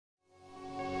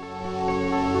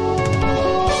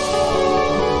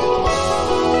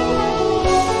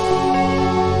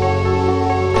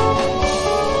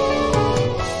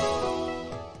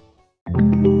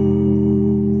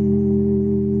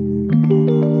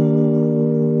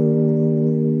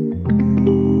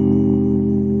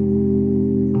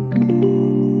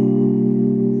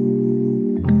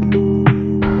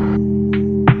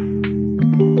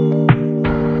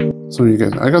So you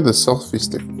guys, I got this selfie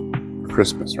stick for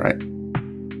Christmas, right?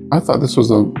 I thought this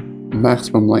was a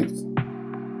maximum length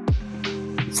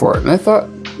for it. And I thought,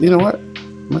 you know what?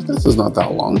 This is not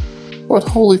that long. But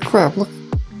holy crap, look.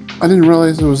 I didn't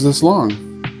realize it was this long.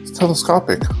 It's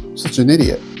telescopic. I'm such an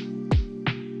idiot.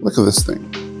 Look at this thing.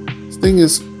 This thing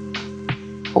is...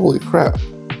 Holy crap.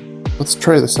 Let's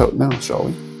try this out now, shall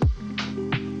we?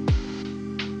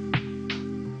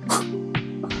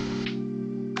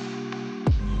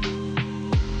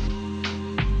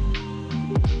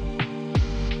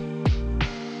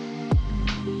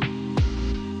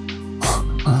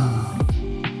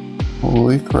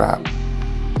 Holy crap.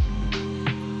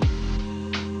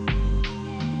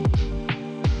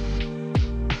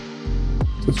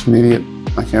 Such an idiot.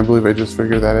 I can't believe I just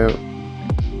figured that out.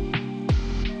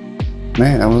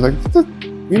 Man, I was like,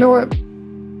 you know what?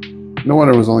 No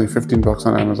wonder it was only 15 bucks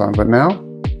on Amazon, but now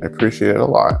I appreciate it a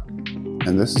lot.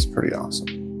 And this is pretty awesome.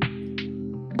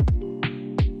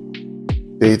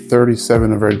 Day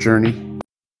 37 of our journey.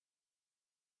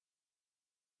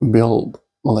 Build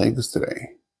legs today.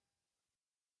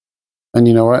 And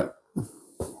you know what?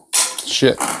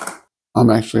 Shit. I'm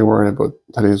actually worried about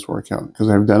today's workout because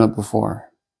I've done it before.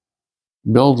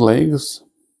 Build legs,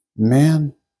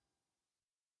 man,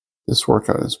 this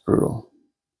workout is brutal.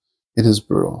 It is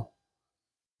brutal.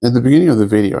 At the beginning of the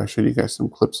video, I showed you guys some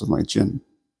clips of my gym.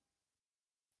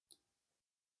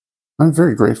 I'm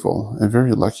very grateful and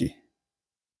very lucky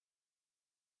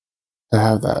to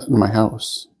have that in my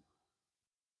house.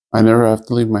 I never have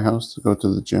to leave my house to go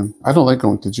to the gym. I don't like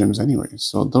going to gyms anyways,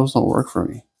 so those don't work for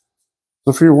me.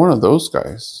 So if you're one of those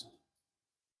guys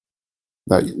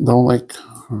that don't like,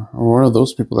 or one of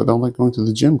those people that don't like going to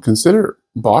the gym, consider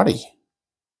Body.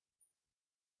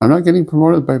 I'm not getting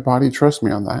promoted by Body, trust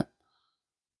me on that.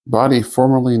 Body,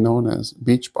 formerly known as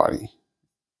Beachbody.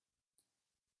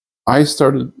 I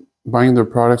started buying their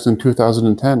products in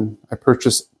 2010. I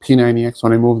purchased P90X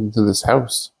when I moved into this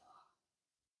house.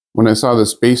 When I saw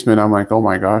this basement, I'm like, oh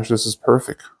my gosh, this is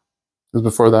perfect. Because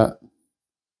before that,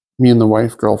 me and the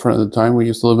wife, girlfriend at the time, we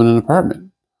used to live in an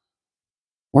apartment.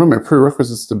 One of my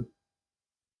prerequisites to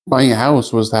buying a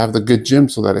house was to have the good gym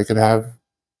so that I could have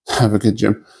a good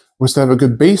gym. Was to have a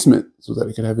good basement so that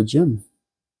I could have a gym.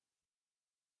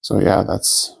 So yeah,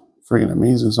 that's freaking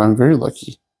amazing. So I'm very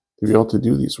lucky to be able to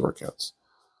do these workouts.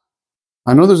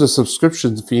 I know there's a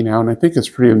subscription fee now, and I think it's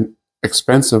pretty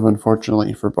expensive,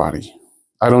 unfortunately, for Body.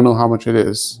 I don't know how much it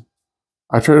is.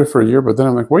 I tried it for a year, but then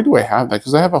I'm like, why do I have that?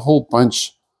 Because I have a whole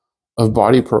bunch of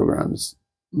Body programs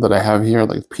that I have here,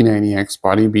 like P90X,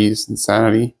 Body Beast,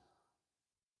 Insanity.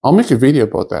 I'll make a video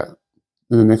about that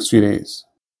in the next few days.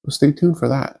 So stay tuned for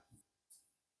that.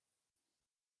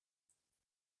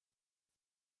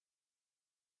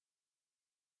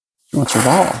 She wants her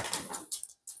ball.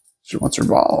 She wants her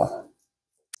ball.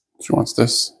 She wants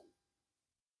this.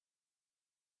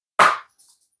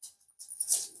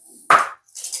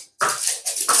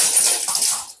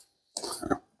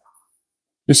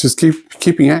 She's just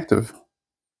keeping active.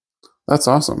 That's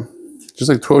awesome. She's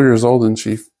like 12 years old and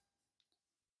she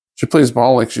plays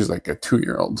ball like she's like a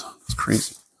 2-year-old. It's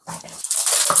crazy.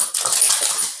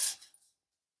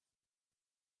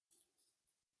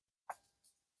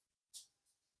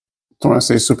 I want to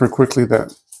say super quickly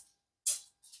that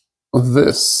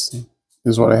this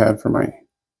is what I had for my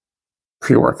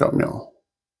pre-workout meal.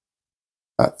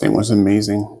 That thing was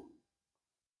amazing.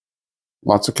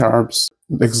 Lots of carbs.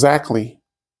 Exactly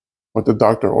what the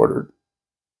doctor ordered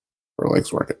for a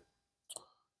legs workout.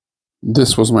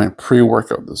 This was my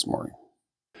pre-workout this morning.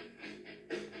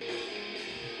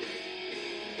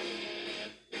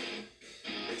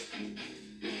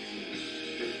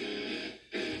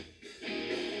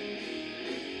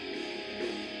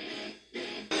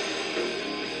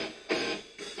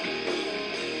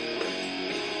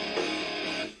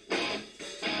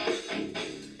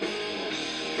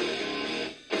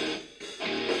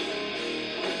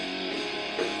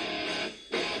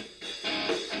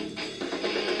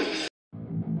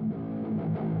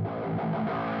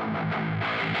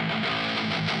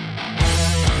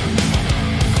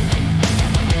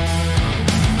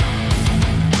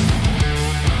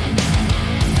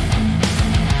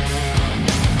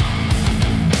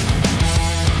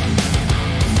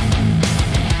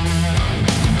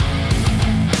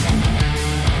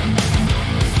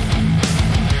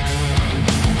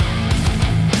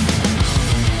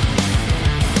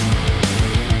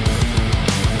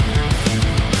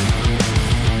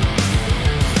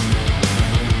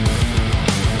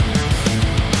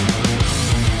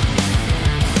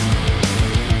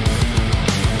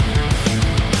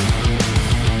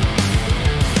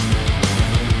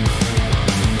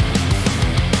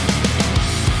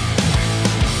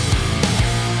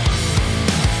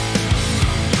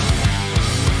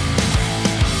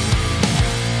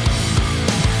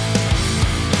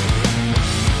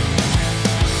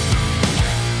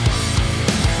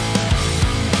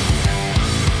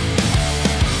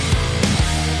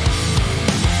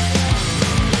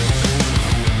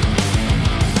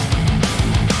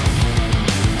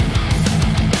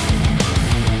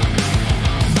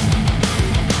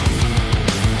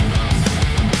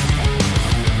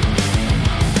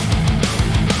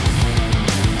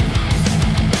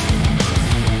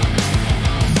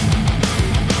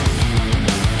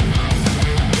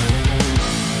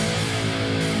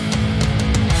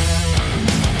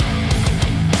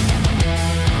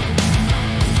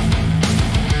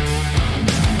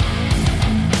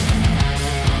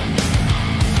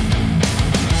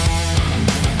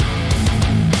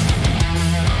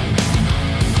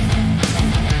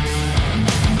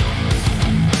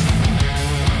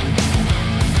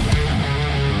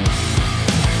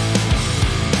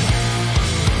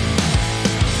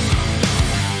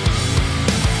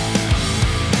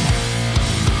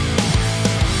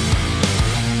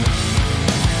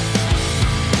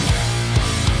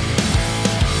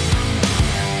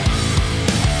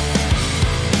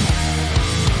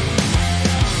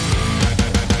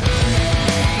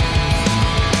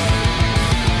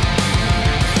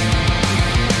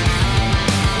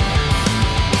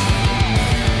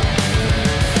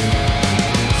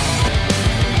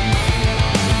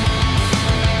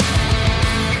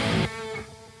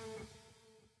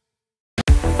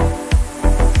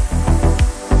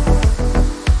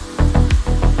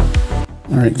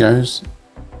 Alright guys,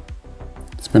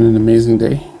 it's been an amazing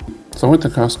day. So I went to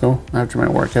Costco after my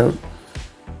workout,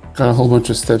 got a whole bunch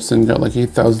of steps in, got like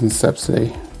 8,000 steps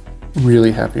today.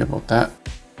 Really happy about that.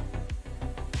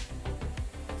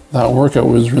 That workout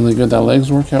was really good. That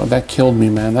legs workout, that killed me,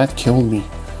 man. That killed me.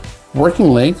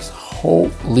 Working legs,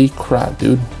 holy crap,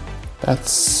 dude.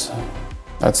 That's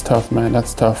tough, man.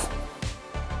 That's tough.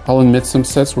 I'll admit some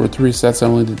sets were 3 sets. I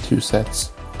only did 2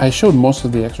 sets. I showed most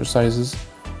of the exercises,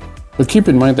 but keep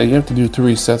in mind that you have to do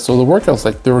 3 sets. So the workout's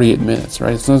like 38 minutes,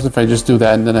 right? It's not as if I just do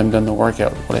that and then I'm done the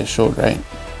workout, what I showed, right?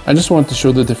 I just wanted to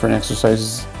show the different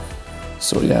exercises.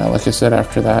 So yeah, like I said,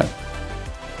 after that,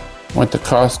 went to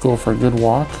Costco for a good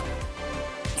walk.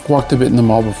 Walked a bit in the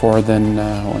mall before, then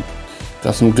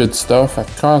got some good stuff at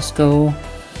Costco.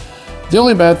 The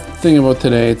only bad thing about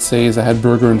today, I'd say, is I had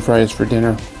burger and fries for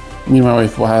dinner. Me and my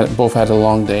wife both had a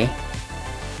long day.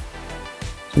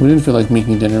 So we didn't feel like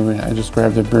making dinner. I just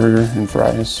grabbed a burger and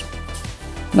fries.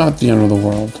 Not the end of the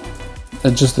world.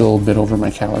 Just a little bit over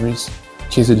my calories. In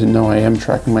case you didn't know, I am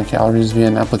tracking my calories via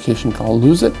an application called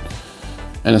Lose It,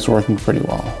 and it's working pretty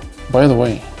well. By the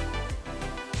way,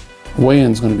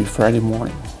 weigh-in's going to be Friday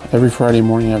morning. Every Friday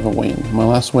morning I have a weigh-in. My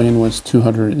last weigh-in was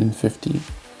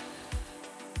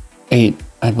 258,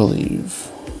 I believe.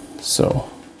 So,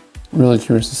 really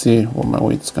curious to see what my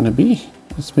weight's going to be.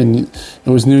 It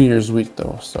was New Year's week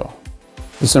though, so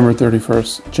December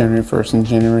 31st, January 1st, and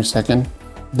January 2nd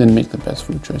didn't make the best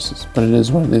food choices, but it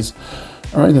is what it is.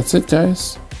 All right, that's it,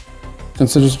 guys.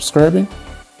 Consider subscribing,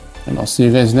 and I'll see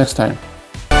you guys next time.